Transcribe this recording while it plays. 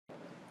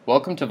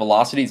Welcome to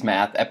Velocity's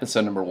Math,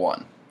 episode number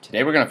 1.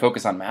 Today we're going to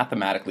focus on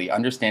mathematically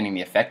understanding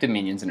the effect of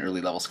minions in early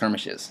level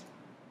skirmishes.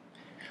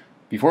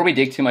 Before we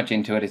dig too much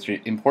into it, it's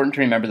important to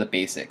remember the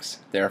basics.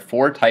 There are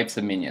 4 types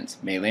of minions: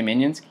 melee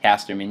minions,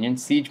 caster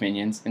minions, siege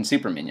minions, and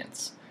super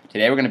minions.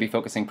 Today we're going to be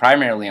focusing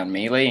primarily on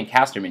melee and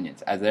caster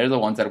minions, as they're the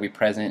ones that will be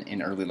present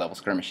in early level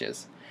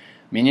skirmishes.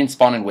 Minions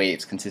spawn in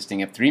waves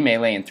consisting of 3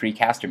 melee and 3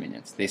 caster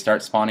minions. They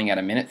start spawning at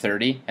a minute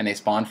 30, and they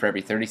spawn for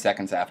every 30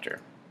 seconds after.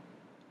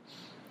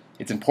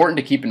 It's important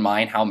to keep in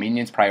mind how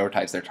minions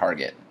prioritize their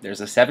target.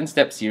 There's a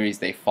 7-step series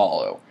they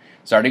follow,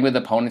 starting with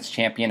the opponent's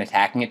champion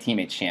attacking a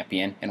teammate's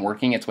champion and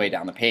working its way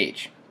down the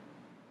page.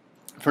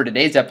 For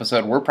today's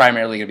episode, we're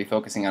primarily going to be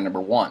focusing on number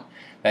 1,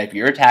 that if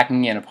you're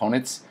attacking an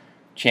opponent's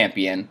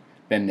champion,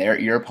 then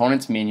your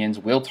opponent's minions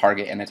will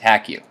target and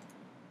attack you.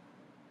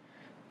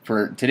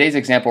 For today's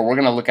example, we're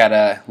going to look at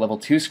a level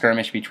 2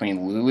 skirmish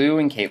between Lulu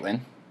and Caitlyn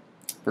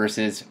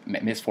versus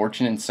Miss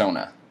Fortune and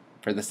Sona.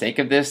 For the sake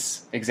of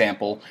this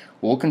example,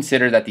 we'll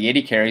consider that the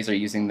AD carries are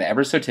using the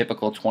ever so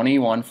typical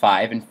 21,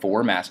 5, and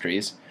 4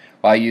 masteries,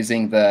 while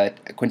using the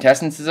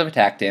quintessences of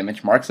attack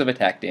damage, marks of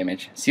attack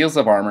damage, seals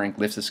of armor, and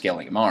glyphs of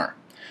scaling MR.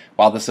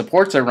 While the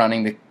supports are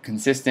running the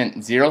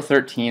consistent 0,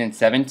 13, and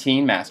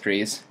 17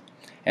 masteries,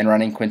 and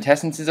running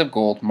quintessences of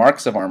gold,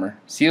 marks of armor,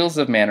 seals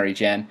of mana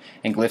regen,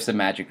 and glyphs of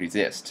magic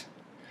resist.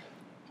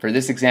 For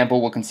this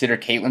example, we'll consider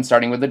Caitlyn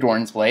starting with the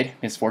Doran's Blade,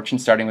 Miss Fortune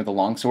starting with the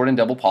Longsword and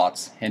double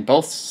pots, and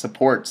both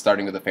support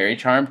starting with a Fairy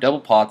Charm, double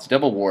pots,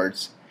 double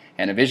wards,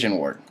 and a Vision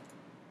Ward.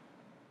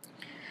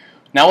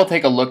 Now we'll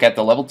take a look at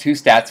the level 2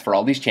 stats for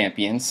all these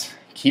champions,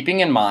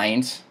 keeping in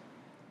mind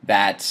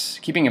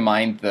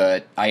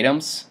the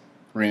items,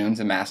 runes,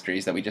 and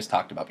masteries that we just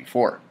talked about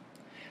before.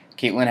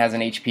 Caitlyn has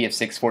an HP of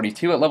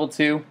 642 at level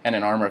 2 and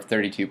an armor of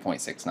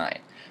 32.69.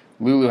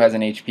 Lulu has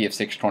an HP of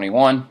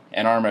 621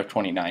 and armor of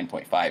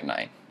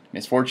 29.59.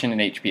 Miss Fortune an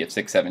HP of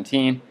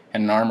 617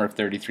 and an armor of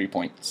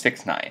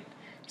 33.69.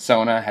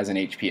 Sona has an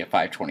HP of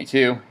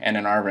 522 and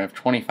an armor of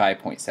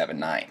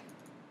 25.79.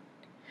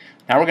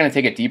 Now we're going to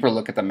take a deeper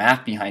look at the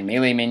math behind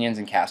melee minions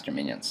and caster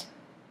minions.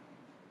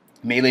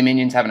 Melee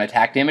minions have an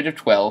attack damage of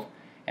 12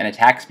 and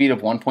attack speed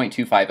of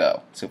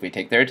 1.250. So if we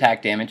take their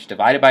attack damage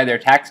divided by their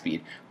attack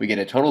speed, we get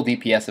a total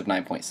DPS of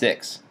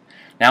 9.6.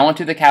 Now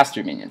onto the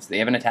caster minions. They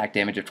have an attack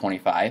damage of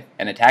 25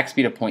 and attack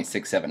speed of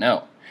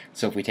 0.670.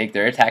 So if we take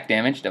their attack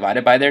damage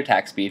divided by their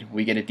attack speed,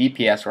 we get a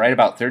DPS right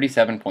about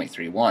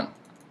 37.31.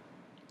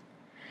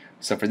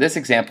 So for this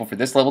example, for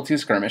this level 2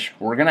 skirmish,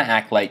 we're going to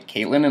act like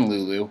Caitlyn and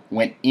Lulu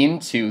went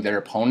into their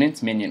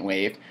opponent's minion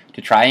wave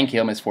to try and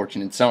kill Miss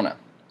Fortune and Sona.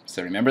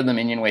 So remember, the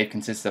minion wave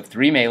consists of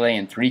 3 melee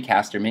and 3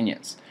 caster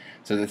minions.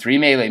 So the 3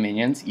 melee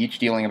minions, each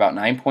dealing about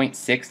 9.6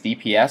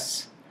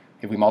 DPS.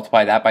 If we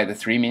multiply that by the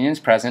 3 minions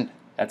present,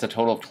 that's a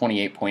total of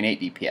 28.8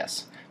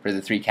 DPS. For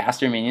the 3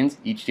 caster minions,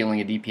 each dealing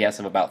a DPS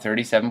of about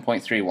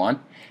 37.31.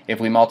 If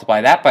we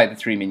multiply that by the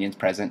 3 minions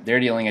present, they're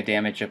dealing a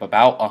damage of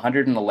about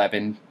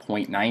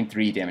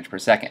 111.93 damage per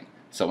second.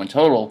 So in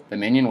total, the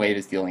minion wave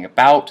is dealing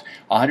about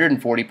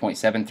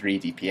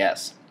 140.73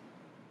 DPS.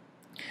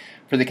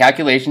 For the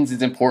calculations,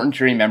 it's important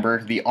to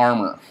remember the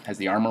armor, as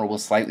the armor will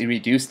slightly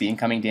reduce the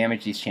incoming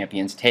damage these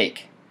champions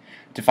take.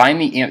 To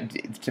find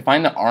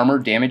the armor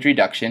damage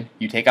reduction,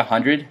 you take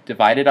 100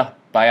 divided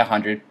by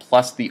 100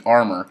 plus the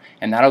armor,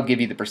 and that'll give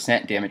you the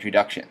percent damage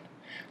reduction.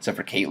 So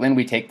for Caitlyn,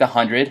 we take the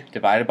 100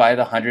 divided by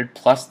the 100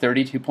 plus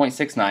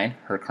 32.69,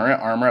 her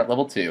current armor at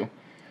level 2.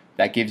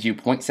 That gives you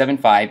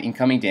 0.75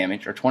 incoming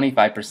damage, or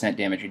 25%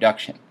 damage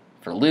reduction.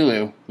 For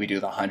Lulu, we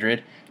do the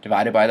 100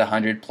 divided by the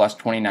 100 plus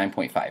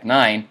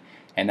 29.59,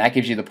 and that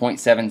gives you the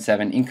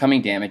 0.77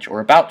 incoming damage,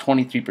 or about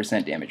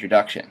 23% damage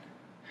reduction.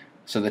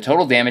 So the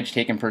total damage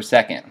taken per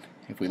second,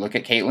 if we look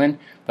at Caitlyn,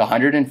 the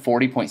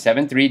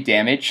 140.73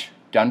 damage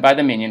done by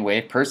the minion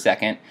wave per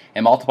second,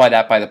 and multiply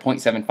that by the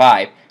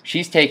 0.75,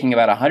 she's taking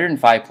about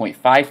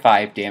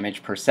 105.55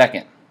 damage per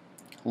second.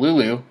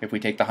 Lulu, if we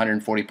take the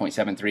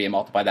 140.73 and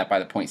multiply that by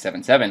the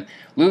 0.77,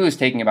 Lulu's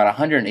taking about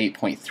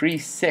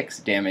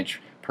 108.36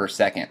 damage per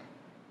second.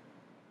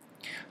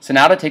 So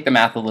now to take the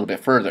math a little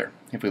bit further,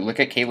 if we look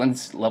at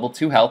Caitlyn's level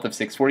 2 health of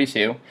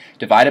 642,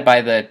 divided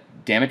by the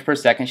damage per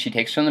second she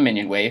takes from the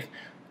minion wave,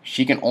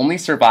 she can only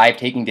survive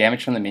taking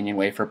damage from the minion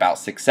wave for about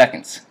 6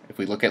 seconds. If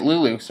we look at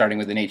Lulu, starting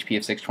with an HP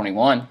of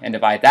 621, and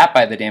divide that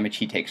by the damage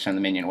he takes from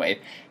the minion wave,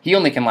 he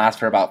only can last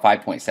for about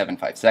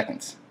 5.75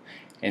 seconds.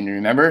 And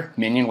remember,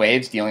 minion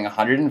waves dealing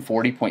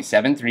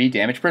 140.73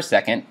 damage per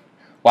second,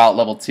 while at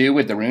level 2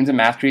 with the runes and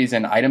masteries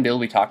and item build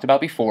we talked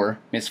about before,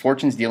 Miss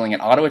Fortune's dealing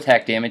an auto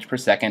attack damage per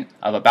second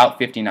of about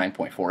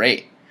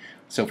 59.48.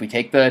 So if we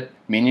take the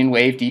minion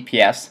wave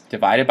DPS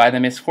divided by the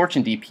Miss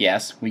Fortune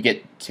DPS, we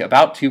get to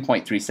about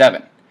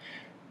 2.37.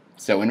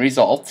 So in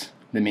result,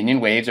 the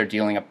minion waves are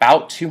dealing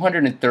about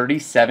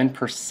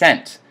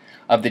 237%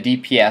 of the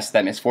DPS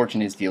that Miss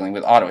Fortune is dealing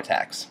with auto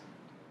attacks.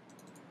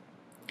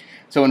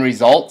 So in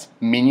result,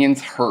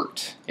 minions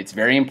hurt. It's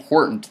very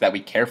important that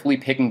we carefully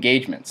pick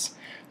engagements,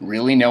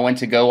 really know when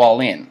to go all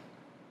in.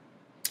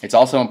 It's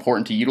also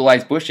important to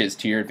utilize bushes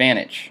to your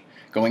advantage.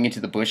 Going into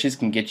the bushes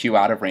can get you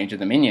out of range of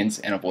the minions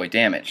and avoid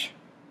damage.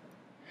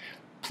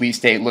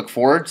 Please look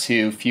forward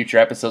to future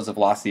episodes of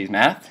Lost Cities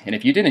Math, and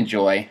if you did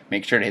enjoy,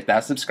 make sure to hit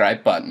that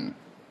subscribe button.